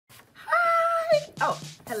Oh,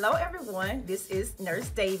 hello everyone. This is Nurse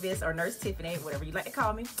Davis or Nurse Tiffany, whatever you like to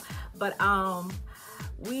call me. But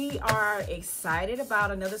we are excited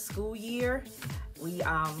about another school year. We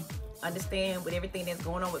understand with everything that's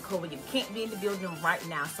going on with COVID, you can't be in the building right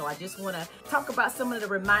now. So I just want to talk about some of the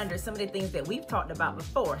reminders, some of the things that we've talked about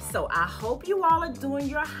before. So I hope you all are doing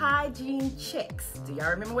your hygiene checks. Do y'all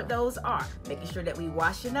remember what those are? Making sure that we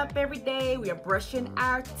washing up every day. We are brushing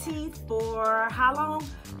our teeth for how long?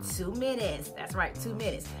 2 minutes. That's right, 2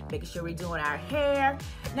 minutes. Making sure we're doing our hair.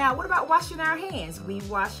 Now, what about washing our hands? We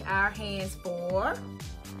wash our hands for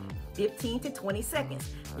 15 to 20 seconds,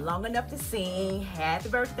 long enough to sing happy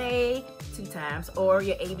birthday 2 times or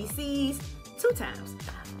your ABCs 2 times.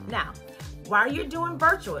 Now, while you're doing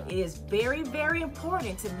virtual, it is very, very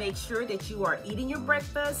important to make sure that you are eating your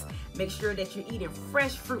breakfast, make sure that you're eating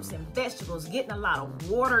fresh fruits and vegetables, getting a lot of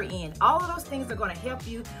water in. All of those things are going to help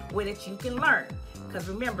you with it. You can learn. Because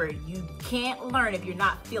remember, you can't learn if you're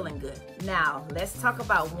not feeling good. Now, let's talk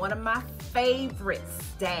about one of my favorites,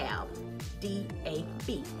 DAB,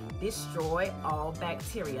 D-A-B. Destroy all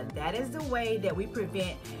bacteria. That is the way that we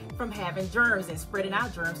prevent from having germs and spreading our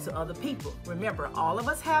germs to other people. Remember, all of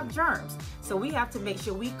us have germs, so we have to make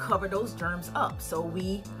sure we cover those germs up. So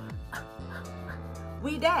we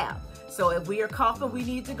dab. So if we are coughing, we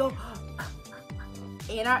need to go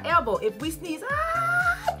in our elbow. If we sneeze,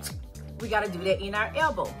 we got to do that in our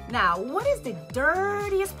elbow. Now, what is the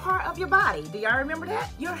dirtiest part of your body? Do y'all remember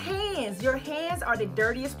that? Your hands. Your hands are the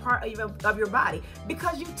dirtiest part of your body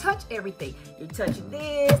because you touch everything. You're touching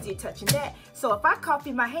this, you're touching that. So if I cough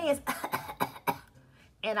in my hands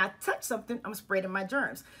and I touch something, I'm spreading my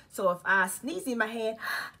germs. So if I sneeze in my hand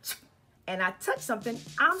and I touch something,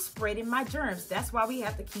 I'm spreading my germs. That's why we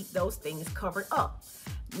have to keep those things covered up.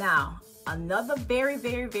 Now, another very,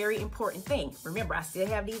 very, very important thing. Remember, I still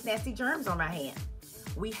have these nasty germs on my hand.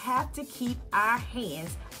 We have to keep our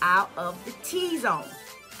hands out of the T-zone.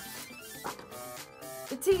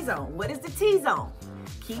 The T-zone. What is the T-zone?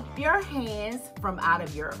 Keep your hands from out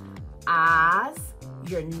of your eyes,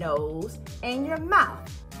 your nose, and your mouth.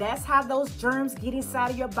 That's how those germs get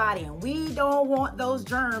inside of your body, and we don't want those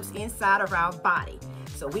germs inside of our body.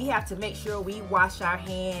 So we have to make sure we wash our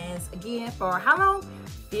hands again for how long?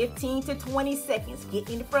 15 to 20 seconds. Get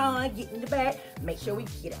in the front, get in the back. Make sure we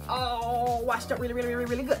get it all washed up really, really, really,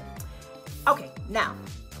 really good. Okay, now,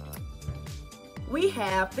 we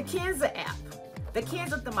have the Kenza app, the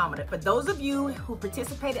Kenza thermometer. For those of you who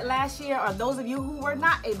participated last year or those of you who were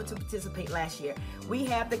not able to participate last year, we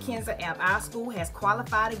have the Kenza app. Our school has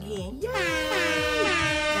qualified again. Yay!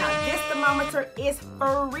 Now, this thermometer is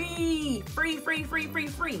free.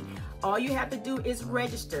 Free. All you have to do is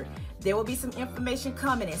register. There will be some information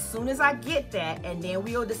coming as soon as I get that, and then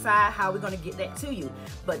we'll decide how we're going to get that to you.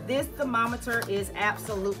 But this thermometer is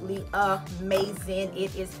absolutely amazing.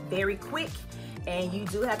 It is very quick, and you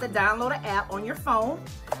do have to download an app on your phone,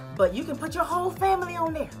 but you can put your whole family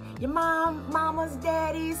on there. Your mamas,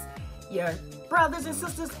 daddies, your brothers and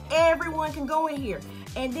sisters, everyone can go in here.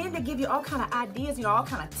 And then they give you all kind of ideas, all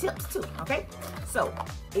kind of tips too, okay? So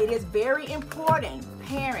it is very important,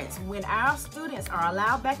 parents, when our students are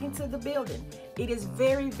allowed back into the building, it is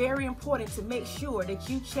very, very important to make sure that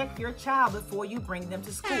you check your child before you bring them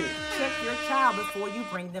to school. Check your child before you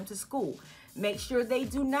bring them to school. Make sure they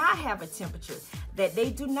do not have a temperature, that they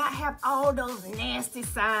do not have all those nasty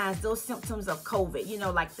signs, those symptoms of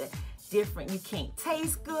COVID, like the different, you can't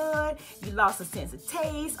taste good, you lost a sense of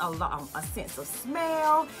taste, a sense of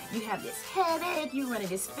smell, you have this headache, you running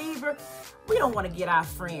this fever. We don't want to get our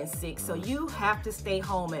friends sick, so you have to stay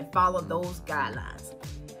home and follow those guidelines.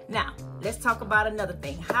 Now, let's talk about another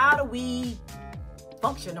thing. How do we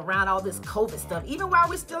function around all this COVID stuff, even while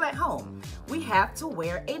we're still at home? We have to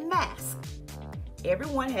wear a mask.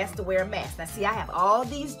 Everyone has to wear a mask. Now, see, I have all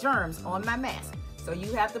these germs on my mask, so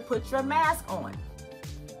you have to put your mask on.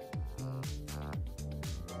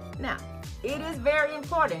 Now, it is very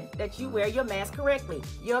important that you wear your mask correctly.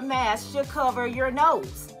 Your mask should cover your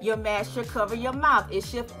nose. Your mask should cover your mouth. It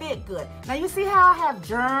should fit good. Now, you see how I have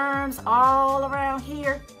germs all around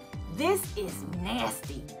here? This is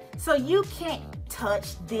nasty. So you can't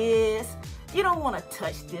touch this. You don't want to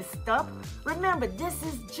touch this stuff. Remember, this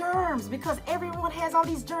is germs because everyone has all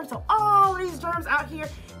these germs. So all these germs out here,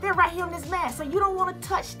 they're right here on this mask. So you don't want to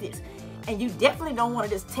touch this. And you definitely don't want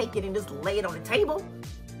to just take it and just lay it on the table.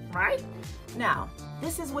 Right? Now,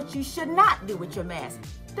 this is what you should not do with your mask.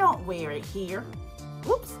 Don't wear it here.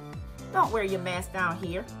 Whoops. Don't wear your mask down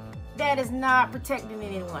here. That is not protecting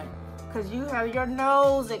anyone because you have your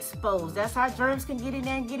nose exposed. That's how germs can get in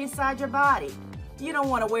there and get inside your body. You don't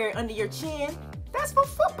want to wear it under your chin. That's for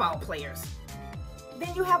football players.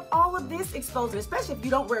 then you have all of this exposed, especially if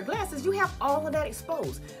you don't wear glasses, you have all of that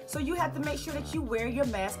exposed. So you have to make sure that you wear your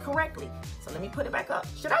mask correctly. So let me put it back up.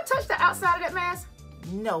 Should I touch the outside of that mask?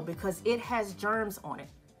 No, because it has germs on it,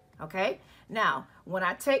 okay? Now, when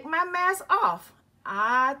I take my mask off,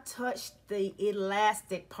 I touch the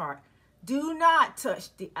elastic part. Do not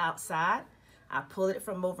touch the outside. I pull it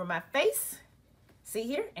from over my face, see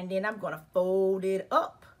here, and then I'm gonna fold it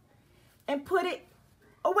up and put it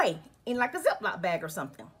away in like a Ziploc bag or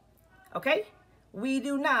something, okay? We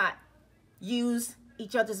do not use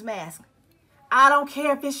each other's mask. I don't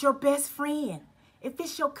care if it's your best friend, if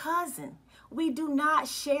it's your cousin. We do not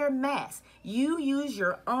share masks. You use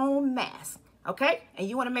your own mask, okay? And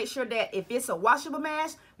you want to make sure that if it's a washable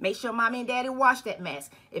mask, make sure mommy and daddy wash that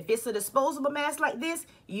mask. If it's a disposable mask like this,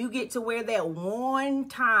 you get to wear that one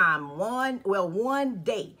time, one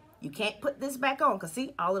day. You can't put this back on because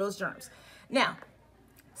see, all of those germs. Now,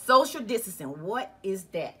 social distancing, what is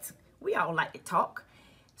that? We all like to talk.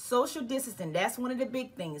 Social distancing, that's one of the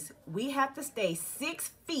big things. We have to stay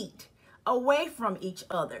 6 feet away from each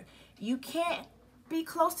other. You can't be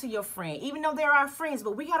close to your friend, even though they're our friends,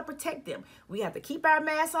 but we got to protect them. We have to keep our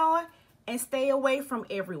masks on and stay away from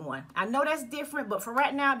everyone. I know that's different, but for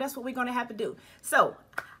right now, that's what we're going to have to do. So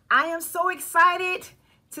I am so excited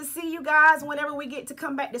to see you guys whenever we get to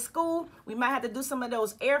come back to school. We might have to do some of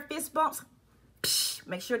those air fist bumps.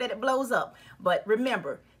 Make sure that it blows up. But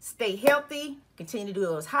remember, stay healthy, continue to do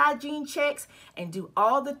those hygiene checks, and do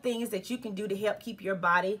all the things that you can do to help keep your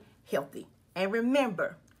body healthy. And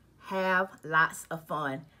remember, have lots of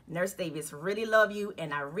fun. Nurse Davis really love you,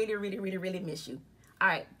 and I really, really, really, really miss you. All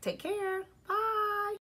right, take care.